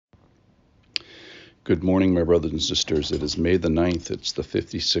Good morning, my brothers and sisters. It is May the 9th. It's the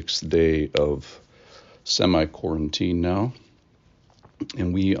 56th day of semi-quarantine now,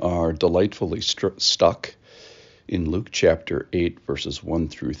 and we are delightfully stuck in Luke chapter 8, verses 1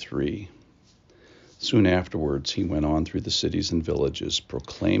 through 3. Soon afterwards, he went on through the cities and villages,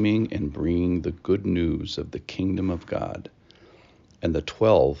 proclaiming and bringing the good news of the kingdom of God. And the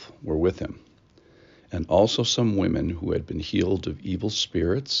 12 were with him, and also some women who had been healed of evil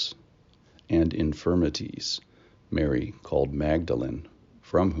spirits and infirmities, Mary called Magdalene,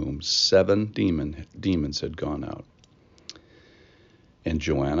 from whom 7 demons had gone out, and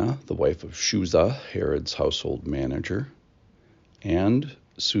Joanna, the wife of Chuza, Herod's household manager, and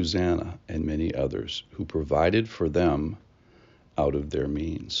Susanna, and many others who provided for them out of their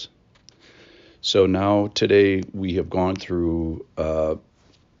means. So now today we have gone through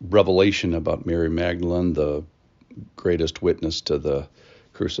revelation about Mary Magdalene, the greatest witness to the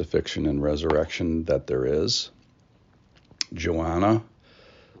crucifixion and resurrection that there is. Joanna,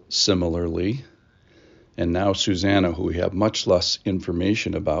 similarly, and now Susanna, who we have much less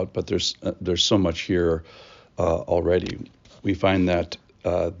information about, but there's so much here already. We find that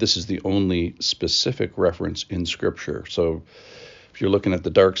this is the only specific reference in Scripture. So if you're looking at the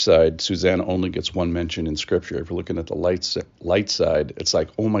dark side, Susanna only gets one mention in Scripture. If you're looking at the light side, it's like,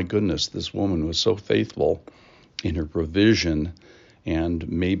 oh my goodness, this woman was so faithful in her provision and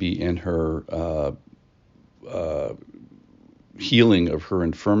maybe in her healing of her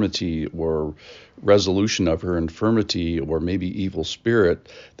infirmity or resolution of her infirmity or maybe evil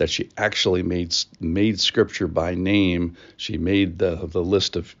spirit, that she actually made Scripture by name. She made the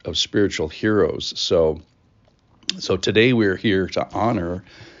list of spiritual heroes. So today we're here to honor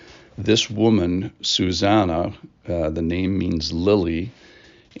this woman, Susanna. The name means lily,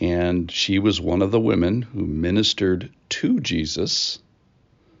 and she was one of the women who ministered to Jesus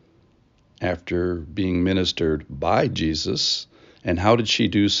after being ministered by Jesus. And how did she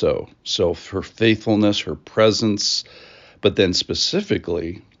do so? So her faithfulness, her presence, but then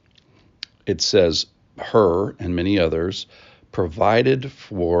specifically, it says her and many others provided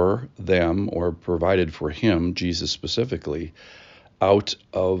for them, or provided for him, Jesus specifically, out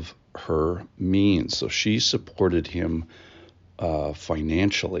of her means. So she supported him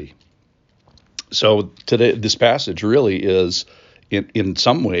financially. So today, this passage really is, in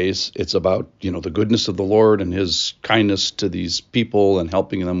some ways, it's about, the goodness of the Lord and his kindness to these people and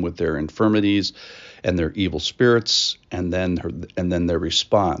helping them with their infirmities and their evil spirits, and then their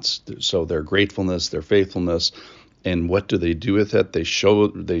response. So their gratefulness, their faithfulness, and what do they do with it? They show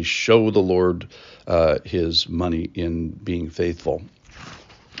the Lord his money in being faithful.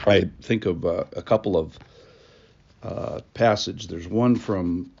 I think of a couple of passages. There's one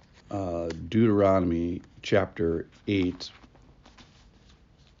from Deuteronomy chapter 8,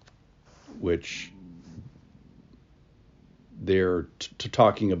 which they're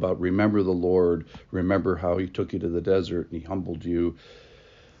talking about, remember the Lord, remember how he took you to the desert and he humbled you.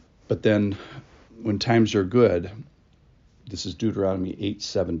 But then when times are good, this is Deuteronomy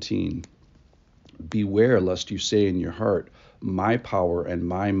 8:17, beware lest you say in your heart, my power and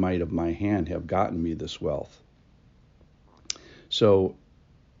my might of my hand have gotten me this wealth. So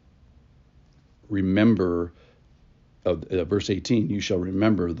remember, verse 18, you shall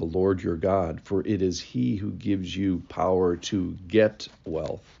remember the Lord your God, for it is he who gives you power to get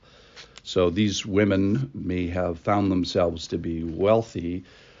wealth. So these women may have found themselves to be wealthy,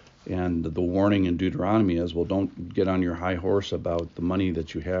 and the warning in Deuteronomy is, well, don't get on your high horse about the money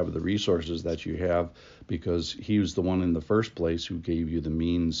that you have, the resources that you have, because he was the one in the first place who gave you the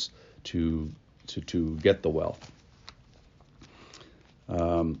means to get the wealth.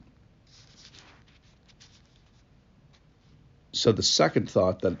 So the second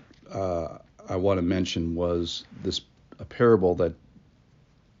thought that I want to mention was a parable that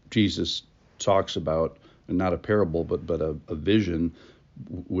Jesus talks about, and not a parable, but a vision,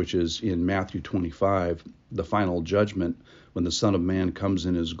 which is in Matthew 25, the final judgment, when the Son of Man comes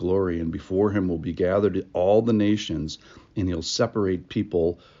in his glory, and before him will be gathered all the nations, and he'll separate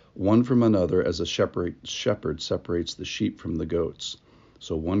people one from another as a shepherd separates the sheep from the goats.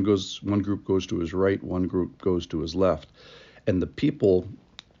 So one group goes to his right, one group goes to his left. And the people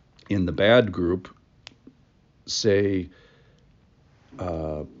in the bad group say,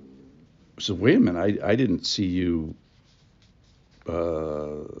 so wait a minute, I didn't see you,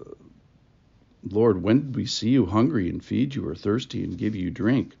 Lord, when did we see you hungry and feed you, or thirsty and give you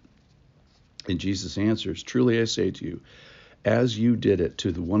drink? And Jesus answers, truly I say to you, as you did it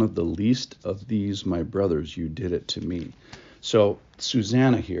to one of the least of these my brothers, you did it to me. So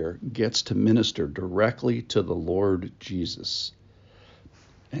Susanna here gets to minister directly to the Lord Jesus.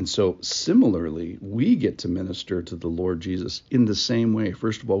 And so similarly, we get to minister to the Lord Jesus in the same way.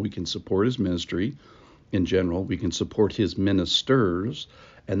 First of all, we can support his ministry in general. We can support his ministers,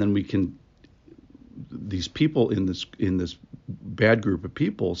 and then we can, these people in this bad group of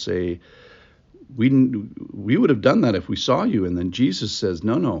people say, we would have done that if we saw you. And then Jesus says,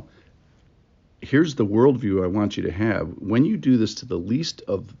 no, here's the worldview I want you to have. When you do this to the least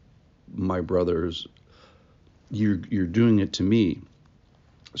of my brothers, you're doing it to me.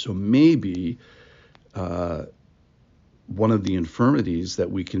 So maybe one of the infirmities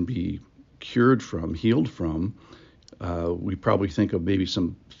that we can be cured from, healed from, we probably think of maybe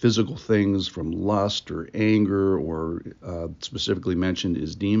some physical things from lust or anger, or specifically mentioned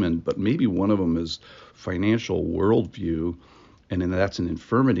is demon, but maybe one of them is financial worldview, and then that's an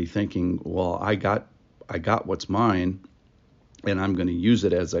infirmity, thinking, well, I got what's mine, and I'm going to use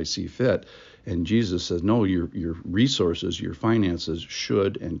it as I see fit. And Jesus says, no, your resources, your finances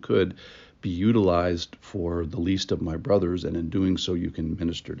should and could be utilized for the least of my brothers, and in doing so, you can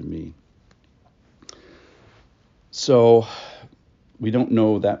minister to me. So we don't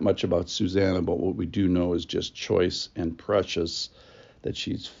know that much about Susanna, but what we do know is just choice and precious, that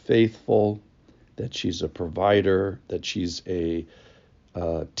she's faithful, that she's a provider, that she's a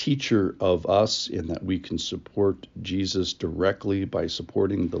teacher of us, in that we can support Jesus directly by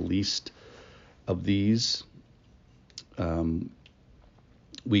supporting the least of these.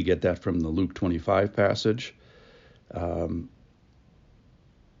 We get that from the Luke 25 passage. And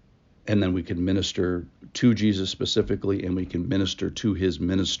then we can minister to Jesus specifically, and we can minister to his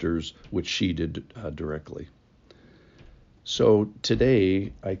ministers, which she did directly. So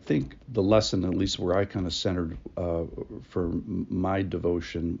today, I think the lesson, at least where I kind of centered for my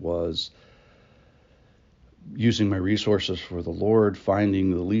devotion, was using my resources for the Lord, finding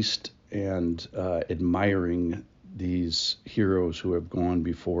the least, and admiring these heroes who have gone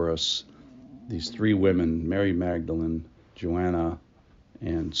before us, these three women, Mary Magdalene, Joanna,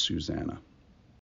 and Susanna.